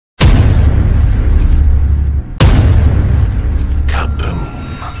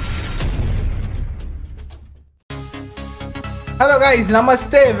Hello guys,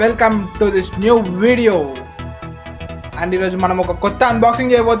 namaste, welcome to this new video. And ఈరోజు మనం ఒక కొత్త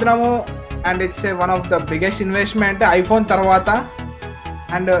అన్బాక్సింగ్ చేయబోతున్నాము and it's one of the biggest investment iPhone తర్వాత.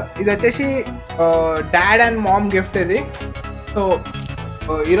 అండ్ ఇది వచ్చేసి డాడ్ అండ్ మామ్ గిఫ్ట్ ఇది. సో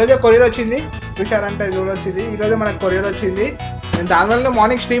ఈరోజే కొరియర్ వచ్చింది, చూసారంటే ఇది కూడా వచ్చింది. ఈరోజే మనకు కొరియర్ వచ్చింది. నేను దానివల్ల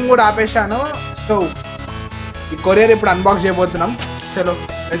మార్నింగ్ స్ట్రీమ్ కూడా ఆపేశాను. సో ఈ కొరియర్ ఇప్పుడు అన్బాక్స్ చేయబోతున్నాం. చలో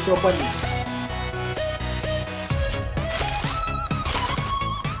let's open this.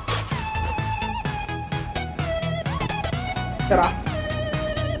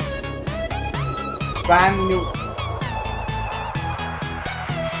 Brand new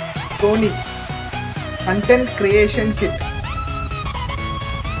Sony content creation kit.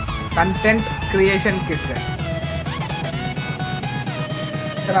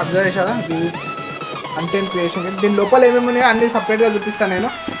 Sir, observe chesara, this is content creation kit. Din lopal em unnayo anni separate ga chupistanu nenu.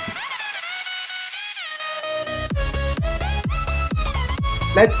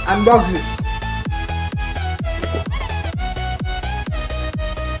 Let's unbox this.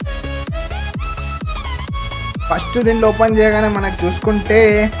 First దీన్ని open చేయగానే మనకు చూసుకుంటే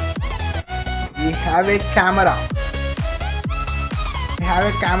we have a camera.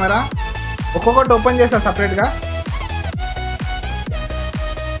 ఒక్కొక్కటి open చేస్తాం సపరేట్గా.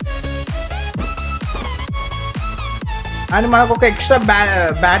 And మనకు ఒక extra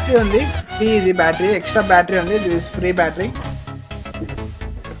battery ఉంది, ఫ్రీ ఇది బ్యాటరీ, ఎక్స్ట్రా బ్యాటరీ ఉంది, దిస్ ఫ్రీ బ్యాటరీ.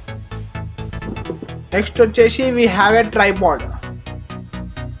 నెక్స్ట్ వచ్చేసి we have a tripod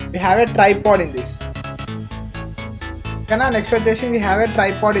in this. Next వచ్చేసి we have a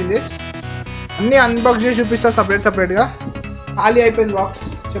tripod in this. అన్నీ అన్బాక్స్ చేసి చూపిస్తా సపరేట్గా. ఖాళీ అయిపోయింది బాక్స్.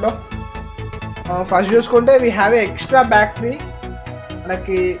 చలో ఫస్ట్ చూసుకుంటే we have a extra battery.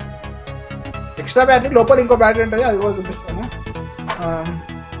 మనకి ఎక్స్ట్రా బ్యాటరీ లోపల ఇంకో బ్యాటరీ ఉంటుంది, అది కూడా చూపిస్తాను.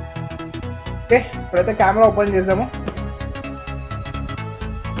 ఓకే, ఇప్పుడైతే కెమెరా ఓపెన్ చేద్దాము.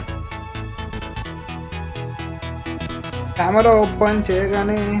 కెమెరా ఓపెన్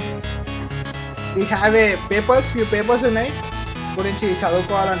చేయగానే we have a few papers ఉన్నాయి, గురించి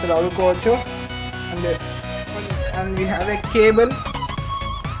చదువుకోవాలంటే చదువుకోవచ్చు. And we have a cable.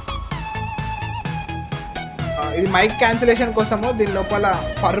 ఇది మైక్ క్యాన్సిలేషన్ కోసము. దీని లోపల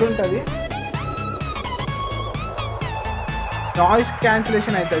ఫర్ ఉంటుంది, నాయిస్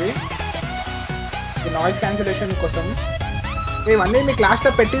క్యాన్సిలేషన్ అవుతుంది. ఈ నాయిస్ క్యాన్సిలేషన్ కోసం ఇవన్నీ మీకు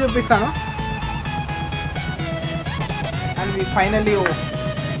లాస్ట్లో పెట్టి చూపిస్తాను. And we finally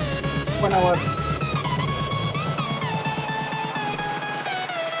open hour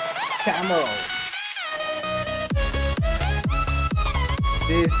camera.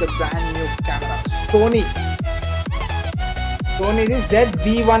 This is the brand new camera. Sony ఇది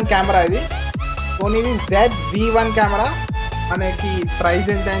ZV-1 కెమెరా. ఇది Sony ZV-1 కెమెరా. మనకి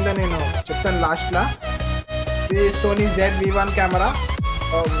ప్రైస్ ఎంత అయిందో నేను చెప్తాను లాస్ట్లో. ఇది Sony ZV-1 camera,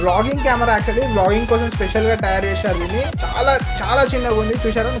 vlogging camera. Actually vlogging కోసం స్పెషల్గా తయారు చేశారు దీన్ని. చాలా చాలా చిన్నగా ఉంది,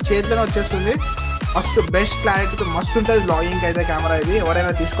 చూసారా, చేతిలోనే వచ్చేస్తుంది. మస్తు బెస్ట్ క్లారిటీతో మస్తు ఉంటుంది వ్లాగింగ్ అయితే కెమెరా ఇది. ఎవరైనా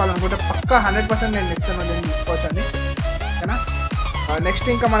తీసుకోవాలనుకుంటే పక్కా 100% నేను ఇస్తాను, నేను తీసుకోవచ్చు అని. ఓకేనా, నెక్స్ట్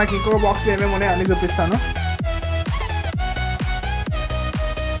ఇంకా మనకి ఇంకో బాక్స్ ఏమేమి ఉన్నాయో అన్నీ చూపిస్తాను.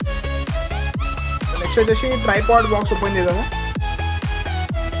 నెక్స్ట్ వచ్చేసి ట్రైపాడ్ బాక్స్ ఓపెన్ చేద్దాము.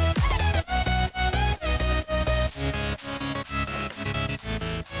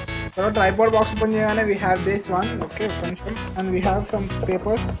 తర్వాత ట్రైపాడ్ బాక్స్ ఓపెన్ చేయగానే we have this one. Okay, ఒక నిమిషం. And we have some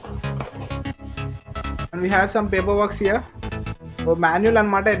papers. we have some paperwork here. So manual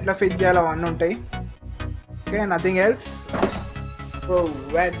అనమాట, ఎట్లా ఫిట్ చేయాలో అవన్నీ ఉంటాయి. Okay, nothing else. So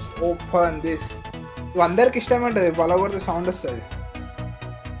let's open this. ఇది అందరికి ఇష్టం ఉంటుంది, పలగొడితే సౌండ్ వస్తుంది.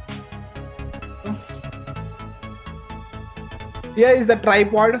 Here is the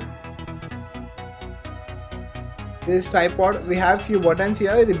tripod. This tripod, we have few buttons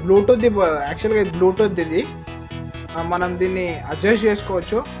here. ఇది బ్లూటూత్, యాక్చువల్గా ఇది బ్లూటూత్. ఇది మనం దీన్ని అడ్జస్ట్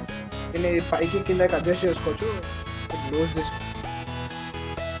చేసుకోవచ్చు, దీన్ని పైకి కిందకి అడ్జస్ట్ చేసుకోవచ్చు.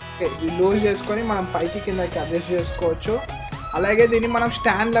 లూజ్ చేసుకొని మనం పైకి కిందకి అడ్జస్ట్ చేసుకోవచ్చు. అలాగే దీన్ని మనం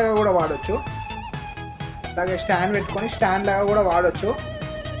స్టాండ్ లాగా కూడా వాడచ్చు. అలాగే స్టాండ్ పెట్టుకొని స్టాండ్ లాగా కూడా వాడచ్చు.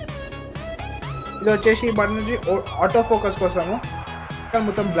 ఇది వచ్చేసి ఈ బటన్ నుంచి ఆటో ఫోకస్ కోసము. ఇక్కడ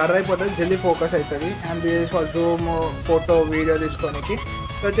మొత్తం బ్లర్ అయిపోతుంది, జల్దీ ఫోకస్ అవుతుంది. And this for Zoom, photo, video తీసుకోనికి.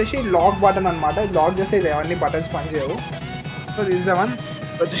 ఇది వచ్చేసి లాక్ బటన్ అనమాట. లాక్ చేస్తే ఇది అవన్నీ బటన్స్ పనిచేయవు. So this the one.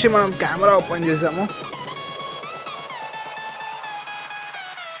 వచ్చేసి మనం కెమెరా ఓపెన్ చేసాము.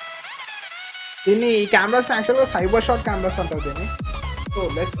 దీన్ని ఈ కెమెరాస్ యాక్చువల్గా సైబర్ షాట్ కెమెరాస్ అంటారు దీన్ని. So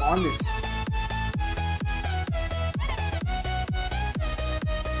let's on this.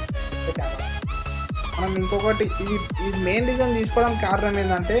 మనం ఇంకొకటి, ఇది మెయిన్ రీజన్ తీసుకోవడానికి కారణం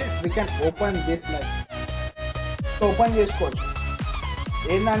ఏంటంటే we can open this like. So open చేసుకోవచ్చు.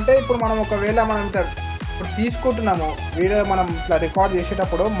 ఏంటంటే ఇప్పుడు మనం ఒకవేళ మనం ఇప్పుడు తీసుకుంటున్నాము వీడియో, మనం ఇట్లా రికార్డ్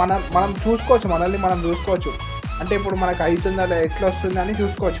చేసేటప్పుడు మనం చూసుకోవచ్చు, మనల్ని మనం చూసుకోవచ్చు. అంటే ఇప్పుడు మనకు అవుతుందా ఎట్లా వస్తుంది అని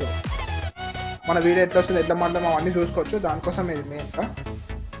చూసుకోవచ్చు, మన వీడియో ఎట్లా వస్తుంది ఎట్లా మాట్లాడమో అవన్నీ చూసుకోవచ్చు. దానికోసం ఇది మెయిన్గా.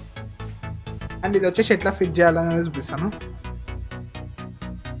 అండ్ ఇది వచ్చేసి ఎట్లా ఫిట్ చేయాలని చూపిస్తాను.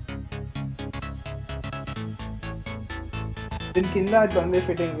 దీని కింద ఇట్లా ఉంది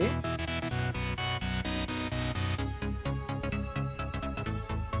fitting.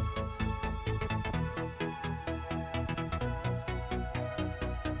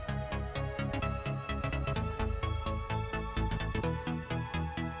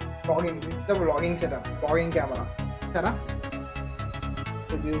 Vlogging setup, vlogging camera సరే.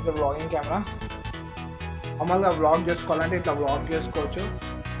 ఇది వ్లాగింగ్ కెమెరా. మామూలుగా వ్లాగ్ చేసుకోవాలంటే ఇట్లా వ్లాగ్ చేసుకోవచ్చు.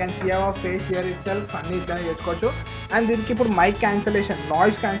 Can see hour face here it self, అన్ని ఇట్లానే చేసుకోవచ్చు. అండ్ దీనికి ఇప్పుడు మైక్ క్యాన్సలేషన్,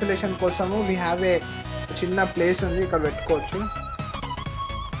 నాయిస్ క్యాన్సలేషన్ కోసము వీ హ్యావ్ ఏ చిన్న ప్లేస్ ఉంది, ఇక్కడ పెట్టుకోవచ్చు.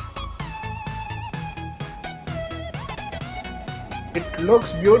 ఇట్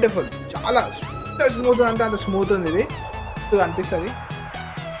లుక్స్ బ్యూటిఫుల్, చాలా స్మూత్ అంటే అంత స్మూత్ ఉంది. ఇది అనిపిస్తుంది,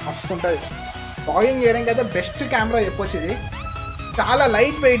 మస్తు ఉంటుంది. వ్లాగింగ్ చేయడానికి అయితే బెస్ట్ కెమెరా చెప్పొచ్చు. ఇది చాలా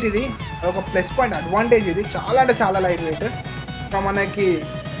లైట్ వెయిట్, ఇది ఒక ప్లస్ పాయింట్, అడ్వాంటేజ్. ఇది చాలా అంటే చాలా లైట్ వెయిట్. ఇంకా మనకి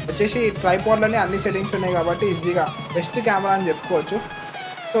వచ్చేసి ట్రైపాడ్లోనే అన్ని సెట్టింగ్స్ ఉన్నాయి కాబట్టి ఈజీగా బెస్ట్ కెమెరా అని చెప్పుకోవచ్చు.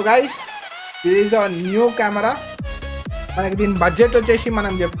 So guys, this is our new camera. మనకి దీని బడ్జెట్ వచ్చేసి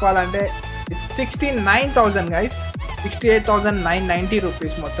మనం చెప్పుకోవాలంటే ఇట్స్ 69,000 గైస్, 68,990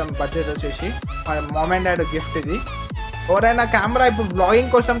 రూపీస్ మొత్తం బడ్జెట్ వచ్చేసి. మన మామ్ అండ్ డాడ్ గిఫ్ట్ ఇది. ఎవరైనా కెమెరా ఇప్పుడు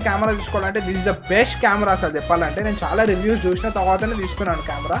బ్లాగింగ్ కోసం కెమెరా తీసుకోవాలంటే this is the best camera అసలు చెప్పాలంటే. నేను చాలా రివ్యూస్ చూసిన తర్వాతనే తీసుకున్నాను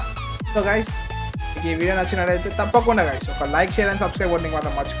కెమెరా. సో గైస్, మీకు ఈ వీడియో నచ్చినట్లయితే తప్పకుండా గైస్ ఒక లైక్, షేర్ అండ్ సబ్స్క్రైబ్ కొట్టడానికి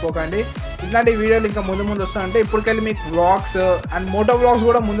మాత్రం మర్చిపోకండి. ఇట్లాంటి వీడియోలు ఇంకా ముందు వస్తాయంటే ఇప్పటికెళ్ళి మీకు వ్లాగ్స్ అండ్ మోటో వ్లాగ్స్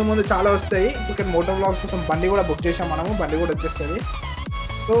కూడా ముందు చాలా వస్తాయి. ఇక్కడ మోటో వ్లాగ్స్ కోసం బండి కూడా బుక్ చేసాం మనము, బండి కూడా వచ్చేస్తుంది.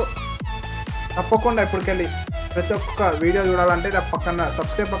 సో తప్పకుండా ఇప్పటికెళ్ళి ప్రతి ఒక్క వీడియో చూడాలంటే పక్కన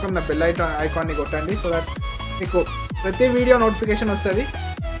సబ్స్క్రైబ్ పక్కన బెల్ ఐకాన్ని కొట్టండి. సో దట్ మీకు ప్రతి వీడియో నోటిఫికేషన్ వస్తుంది.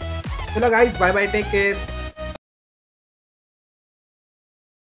 చలో guys, by by, take care.